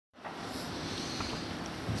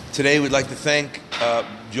Today we'd like to thank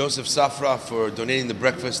Joseph Safra for donating the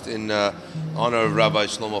breakfast in honor of Rabbi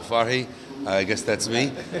Shlomo Farhi. I guess that's me.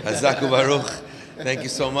 Hazaku Baruch. Thank you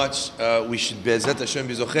so much. We should Be'ezat Hashem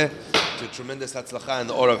Bizocheh to tremendous Hatzlacha in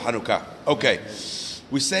the order of Hanukkah. Okay.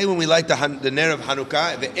 We say when we light the Ner of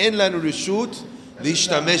Hanukkah, Ve'en lanu reshut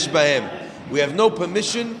lishtamesh bahem. We have no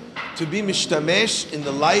permission to be mishtamesh in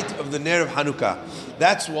the light of the Ner of Hanukkah.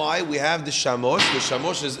 That's why we have the shamosh. The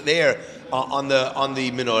shamosh is there on the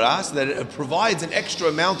menorah, so that it provides an extra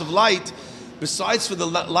amount of light besides for the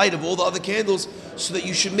light of all the other candles, so that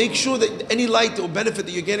you should make sure that any light or benefit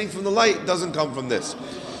that you're getting from the light doesn't come from this.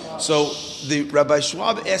 So the Rabbi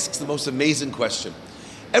Schwab asks the most amazing question.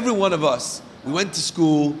 Every one of us, we went to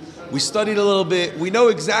school, we studied a little bit, we know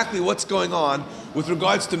exactly what's going on with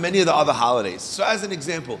regards to many of the other holidays. So as an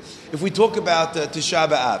example, if we talk about Tisha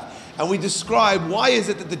B'Av, and we describe why is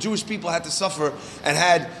it that the Jewish people had to suffer and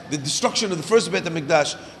had the destruction of the first Beit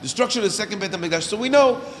HaMikdash, destruction of the second Beit HaMikdash. So we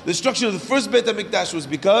know the destruction of the first Beit HaMikdash was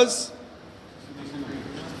because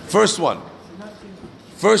first one,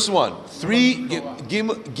 three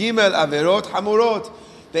Gimel Averot Hamurot.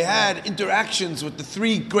 They had interactions with the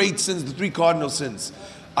three great sins, the three cardinal sins: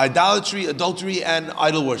 idolatry, adultery, and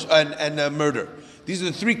idol worship, and murder. These are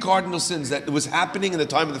the three cardinal sins that was happening in the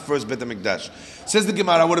time of the first Beit HaMikdash. Says the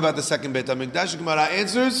Gemara, what about the second Beit HaMikdash? The Gemara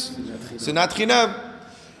answers, Sinat Chinam.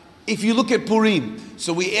 If you look at Purim,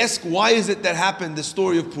 so we ask, why is it that happened, the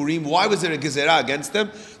story of Purim? Why was there a gezerah against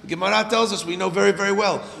them? The Gemara tells us, we know very, very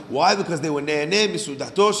well. Why? Because they were ne'aneh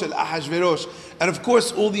misudato shel Ahashverosh. And of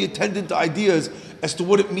course, all the attendant ideas as to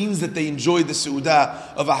what it means that they enjoyed the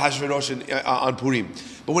Seudah of Ahashverosh on Purim.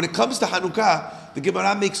 But when it comes to Hanukkah, the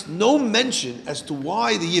Gemara makes no mention as to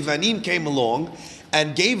why the Yevanim came along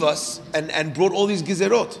and gave us and brought all these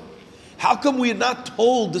gezerot. How come we are not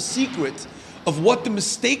told the secret of what the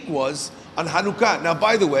mistake was on Hanukkah? Now,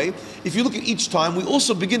 by the way, if you look at each time, we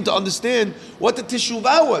also begin to understand what the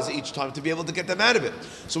teshuvah was each time to be able to get them out of it.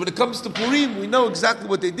 So when it comes to Purim, we know exactly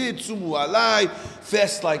what they did. Sumu alai,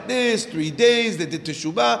 fast like this, 3 days, they did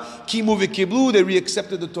teshuvah. Kimu v'kiblu, they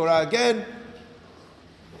reaccepted the Torah again.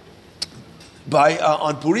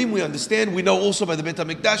 On Purim, we understand, we know also by the Beit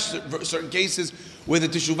HaMikdash, certain cases where the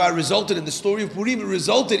Teshuvah resulted in the story of Purim, it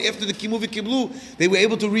resulted after the Kimu v'Kiblu, they were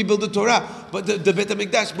able to rebuild the Torah, but the Beit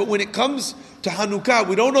HaMikdash. But when it comes to Hanukkah,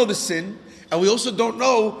 we don't know the sin, and we also don't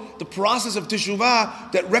know the process of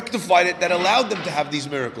Teshuvah that rectified it, that allowed them to have these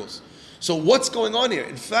miracles. So what's going on here?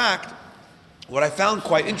 In fact, what I found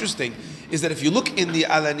quite interesting is that if you look in the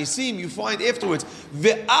Ala Nisim, you find afterwards,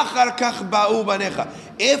 ve'achar kach ba'u banecha.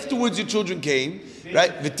 Afterwards, your children came,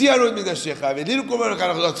 right? And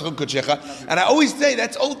I always say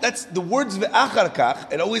that's the words ve'achar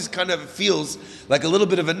kach. It always kind of feels like a little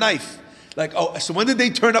bit of a knife. Like, oh, so when did they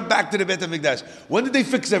turn up back to the Beit HaMikdash? When did they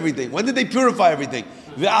fix everything? When did they purify everything?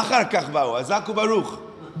 Ve'achar kach ba'u, hazaku baruch.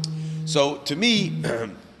 So to me,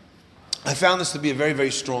 I found this to be a very,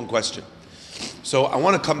 very strong question. So I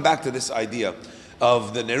want to come back to this idea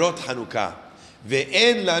of the Nerot Hanukkah.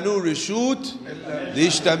 Ve'en lanu reshut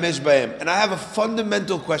lishtamesh bahem. And I have a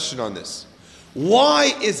fundamental question on this.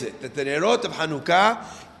 Why is it that the Nerot of Hanukkah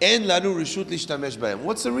en lanu reshut lishtamesh bahem?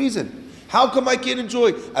 What's the reason? How come I can't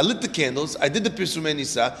enjoy? I lit the candles, I did the Pirsumei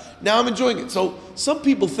Nisa, now I'm enjoying it. So some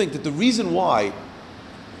people think that the reason why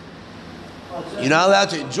you're not allowed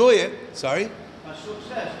to enjoy it, sorry?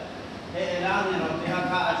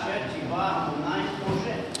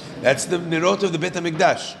 That's the Nerot of the Beit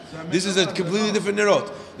HaMikdash. This is a completely different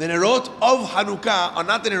Nerot. The Nerot of Hanukkah are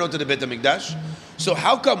not the Nerot of the Beit HaMikdash. So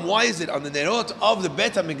how come, why is it on the Nerot of the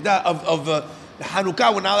Beit HaMikdash, of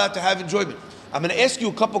Hanukkah, we're not allowed to have enjoyment? I'm going to ask you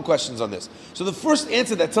a couple questions on this. So the first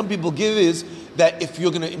answer that some people give is that if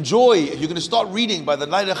you're going to enjoy, if you're going to start reading by the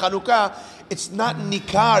night of Hanukkah, it's not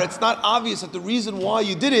nikar, it's not obvious that the reason why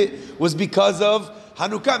you did it was because of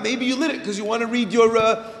Hanukkah. Maybe you lit it because you want to read your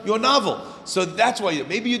novel. So that's why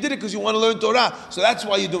maybe you did it because you want to learn Torah. So that's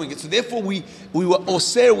why you're doing it. So therefore we were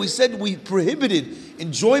oser, we said we prohibited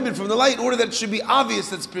enjoyment from the light in order that it should be obvious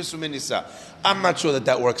that it's Pirsumei Nisa. I'm not sure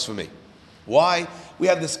that works for me. Why? We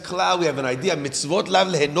have this cloud, we have an idea, mitzvot lav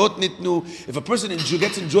lehenot nitnu. If a person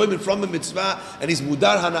gets enjoyment from the mitzvah and he's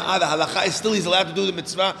mudar hana'ah, the halacha is still he's allowed to do the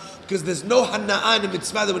mitzvah because there's no hana'ah in the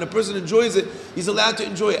mitzvah that when a person enjoys it, he's allowed to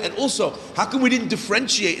enjoy it. And also, how come we didn't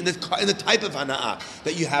differentiate in the type of hana'ah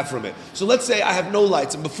that you have from it? So let's say I have no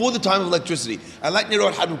lights and before the time of electricity, I light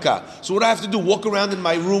Nerot Hanukkah. So what do I have to do? Walk around in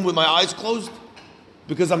my room with my eyes closed?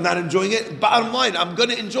 Because I'm not enjoying it? Bottom line, I'm going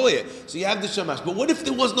to enjoy it. So you have the shamash. But what if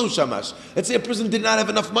there was no shamash? Let's say a person did not have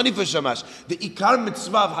enough money for shamash. The ikar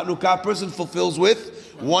mitzvah of Hanukkah, a person fulfills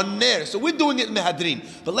with one ner. So we're doing it in mehadrin.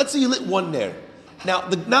 But let's say you lit one ner. Now,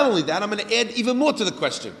 not only that, I'm going to add even more to the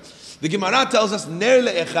question. The Gemara tells us, Ner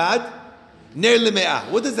le'echad, ner le'me'ah.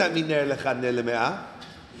 What does that mean, Ner le'echad, ner le'me'ah?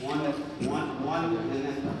 One and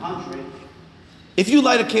then 100. If you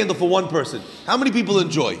light a candle for one person, how many people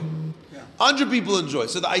enjoy? 100 people enjoy.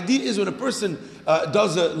 So the idea is when a person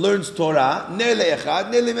learns Torah, ner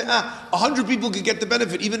le'echad, ner le'me'ah, 100 people can get the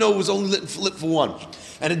benefit, even though it was only lit for one.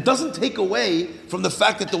 And it doesn't take away from the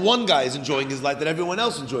fact that the one guy is enjoying his light, that everyone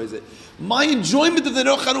else enjoys it. My enjoyment of the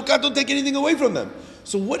Nerot Chanukah don't take anything away from them.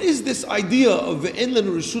 So what is this idea of ve'en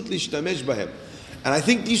lanu reshut lishtamesh bahem? And I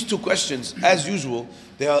think these two questions, as usual,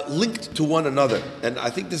 they are linked to one another. And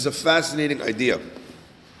I think this is a fascinating idea.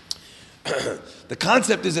 The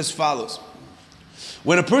concept is as follows.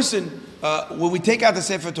 When a person, when we take out the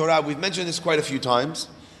Sefer Torah, we've mentioned this quite a few times,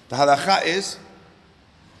 the halacha is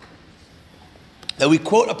that we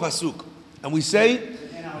quote a pasuk and we say,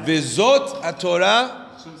 "Vezot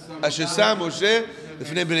haTorah asher sam Moshe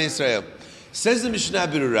lefnei bnei Israel." Says the Mishnah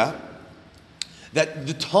Berurah that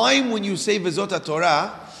the time when you say "Vezot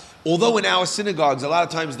haTorah," although in our synagogues a lot of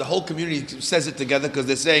times the whole community says it together because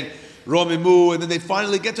they're saying "Romimu," and then they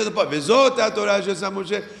finally get to the part "Vezot haTorah asher sam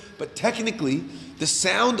Moshe." But technically, the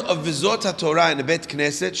sound of Vezot haTorah in the Bet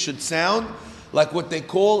Knesset should sound like what they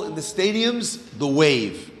call in the stadiums the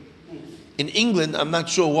wave. In England, I'm not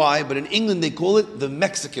sure why, but in England they call it the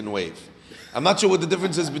Mexican wave. I'm not sure what the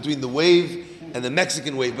difference is between the wave and the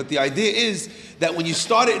Mexican wave, but the idea is that when you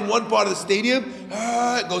start it in one part of the stadium,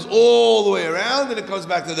 it goes all the way around and it comes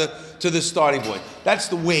back to the starting point. That's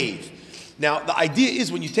the wave. Now, the idea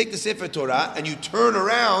is when you take the Sefer Torah and you turn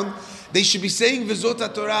around, they should be saying Vezot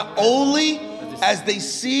HaTorah only as they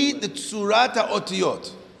see the Tzurat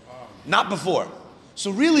HaOtiyot, not before.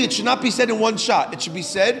 So really, it should not be said in one shot. It should be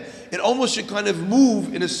said, it almost should kind of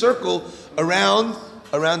move in a circle around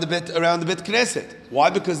the Bet Knesset. Why?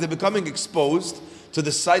 Because they're becoming exposed to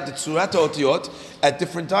the sight, the Tzurat HaOtiyot, at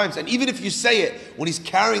different times. And even if you say it when he's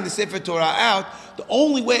carrying the Sefer Torah out, the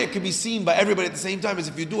only way it can be seen by everybody at the same time is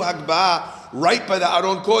if you do Hagbah right by the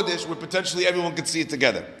Aron Kodesh, where potentially everyone can see it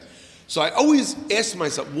together. So I always ask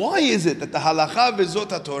myself, why is it that the halacha Vezot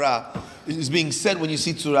HaTorah is being said when you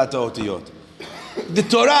see Tzurat HaOtiyot? The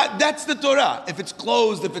Torah, that's the Torah. If it's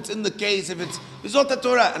closed, if it's in the case, if it's Vezot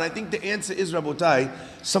HaTorah. And I think the answer is, Rabotai,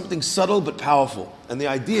 something subtle but powerful. And the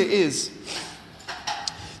idea is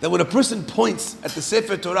that when a person points at the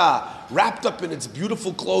Sefer Torah, wrapped up in its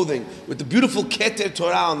beautiful clothing, with the beautiful Keter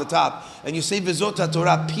Torah on the top, and you say Vezot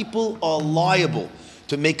HaTorah, people are liable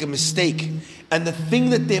to make a mistake. And the thing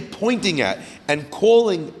that they're pointing at and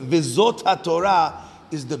calling Vezot HaTorah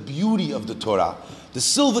is the beauty of the Torah, the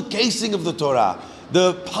silver casing of the Torah,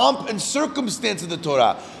 the pomp and circumstance of the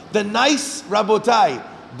Torah, the nice Rabotai,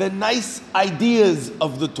 the nice ideas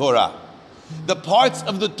of the Torah, the parts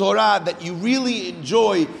of the Torah that you really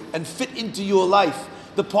enjoy and fit into your life,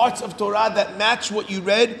 the parts of Torah that match what you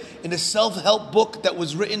read in a self-help book that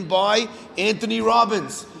was written by Anthony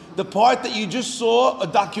Robbins, the part that you just saw, a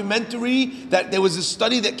documentary, that there was a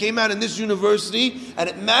study that came out in this university, and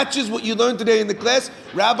it matches what you learned today in the class.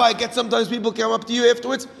 Rabbi, I get sometimes people come up to you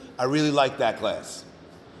afterwards, I really like that class.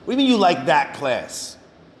 What do you mean you like that class?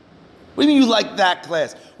 What do you mean you like that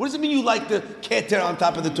class? What does it mean you like the keter on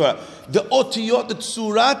top of the Torah? The otiyot, the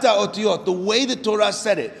tzurat otiyot, the way the Torah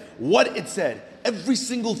said it, what it said. Every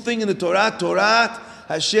single thing in the Torah, Torah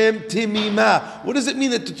Hashem timimah. What does it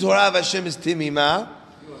mean that the Torah of Hashem is timimah?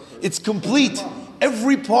 It's complete.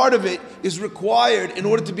 Every part of it is required in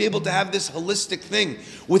order to be able to have this holistic thing.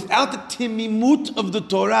 Without the timimut of the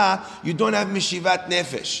Torah, you don't have mishivat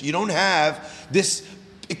nefesh. You don't have this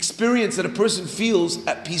experience that a person feels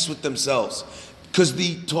at peace with themselves. Because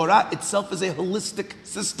the Torah itself is a holistic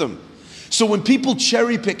system. So when people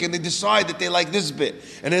cherry pick and they decide that they like this bit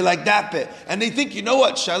and they like that bit, and they think, you know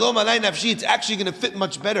what, Shalom Alay Nafshi, it's actually going to fit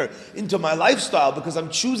much better into my lifestyle because I'm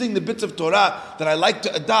choosing the bits of Torah that I like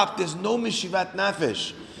to adopt, there's no mishivat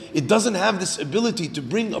nafesh. It doesn't have this ability to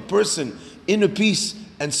bring a person inner peace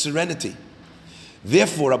and serenity.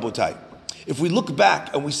 Therefore, Rabotai, if we look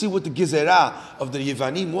back and we see what the Gezerah of the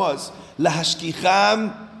Yevanim was,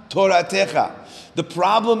 Lahashkicham Toratecha. The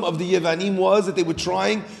problem of the Yevanim was that they were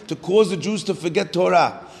trying to cause the Jews to forget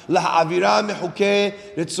Torah. When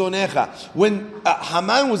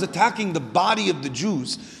Haman was attacking the body of the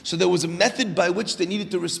Jews, so there was a method by which they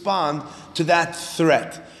needed to respond to that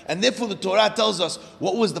threat. And therefore the Torah tells us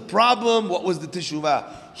what was the problem, what was the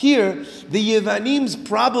teshuvah. Here, the Yevanim's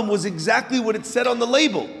problem was exactly what it said on the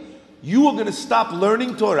label. You are going to stop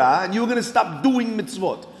learning Torah and you are going to stop doing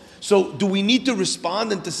mitzvot. So do we need to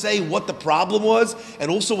respond and to say what the problem was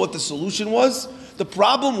and also what the solution was? The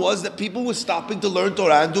problem was that people were stopping to learn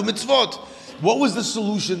Torah and do mitzvot. What was the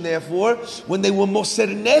solution, therefore? When they were moser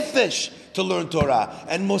nefesh to learn Torah,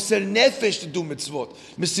 and moser nefesh to do mitzvot.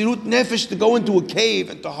 Mesirut nefesh to go into a cave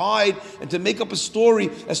and to hide and to make up a story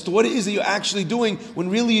as to what it is that you're actually doing when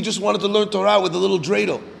really you just wanted to learn Torah with a little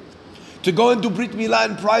dreidel. To go and do Brit Milah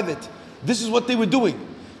in private. This is what they were doing.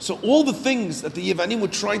 So all the things that the Yevanim were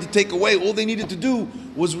trying to take away, all they needed to do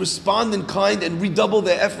was respond in kind and redouble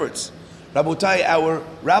their efforts. Rabotai, our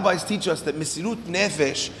rabbis teach us that Mesirut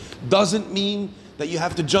nefesh doesn't mean that you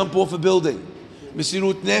have to jump off a building.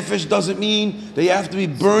 Mesirut nefesh doesn't mean that you have to be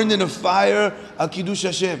burned in a fire al kiddush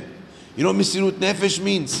Hashem. You know what Mesirut nefesh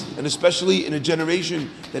means? And especially in a generation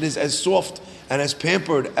that is as soft and as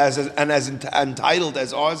pampered as entitled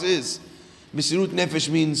as ours is. Mesirut nefesh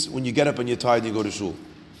means when you get up and you're tired, you go to shul.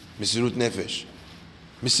 Mesirut nefesh.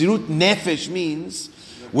 Mesirut nefesh means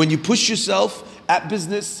when you push yourself at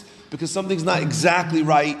business because something's not exactly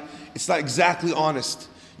right, it's not exactly honest.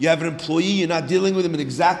 You have an employee, you're not dealing with him in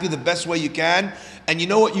exactly the best way you can, and you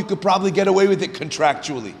know what? You could probably get away with it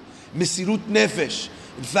contractually. Mesirut nefesh.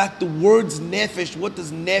 In fact, the words nefesh, what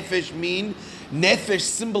does nefesh mean? Nefesh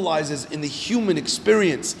symbolizes in the human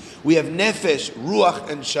experience. We have nefesh, ruach,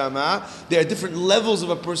 and shama. There are different levels of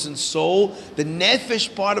a person's soul. The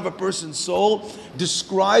nefesh part of a person's soul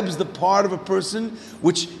describes the part of a person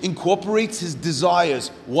which incorporates his desires,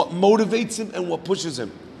 what motivates him and what pushes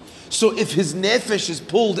him. So if his nefesh is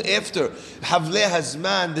pulled after havleh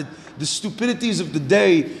hazman, the stupidities of the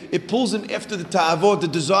day, it pulls him after the ta'avot, the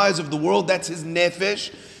desires of the world, that's his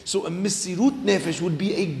nefesh. So a mesirut nefesh would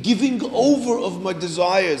be a giving over of my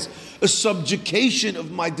desires, a subjugation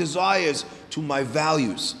of my desires to my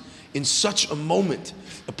values. In such a moment,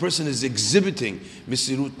 a person is exhibiting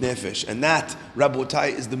mesirut nefesh, and that,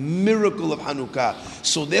 Rabotai, is the miracle of Hanukkah.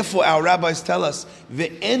 So therefore our rabbis tell us,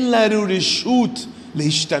 ve'en laru reshut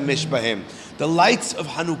leishtamesh bahem. The lights of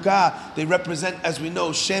Hanukkah, they represent, as we know,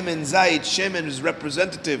 Shemen Zayit. Shemen is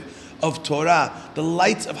representative of Torah. The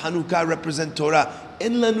lights of Hanukkah represent Torah.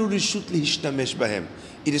 En lanu reshut leishtamesh bahem.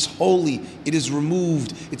 It is holy, it is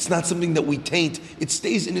removed, it's not something that we taint, it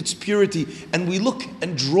stays in its purity, and we look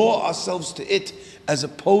and draw ourselves to it as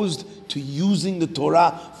opposed to using the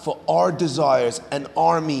Torah for our desires and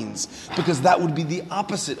our means, because that would be the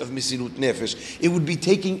opposite of Mesirut Nefesh. It would be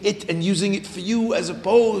taking it and using it for you as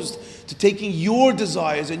opposed to taking your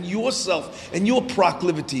desires and yourself and your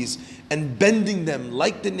proclivities and bending them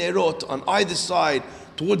like the Nerot on either side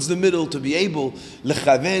towards the middle to be able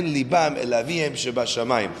lechaven libam el aviem sheba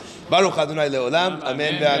shamayim. Baruch Adonai leolam.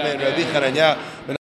 Amen ve'amen. Rabbi Chananya.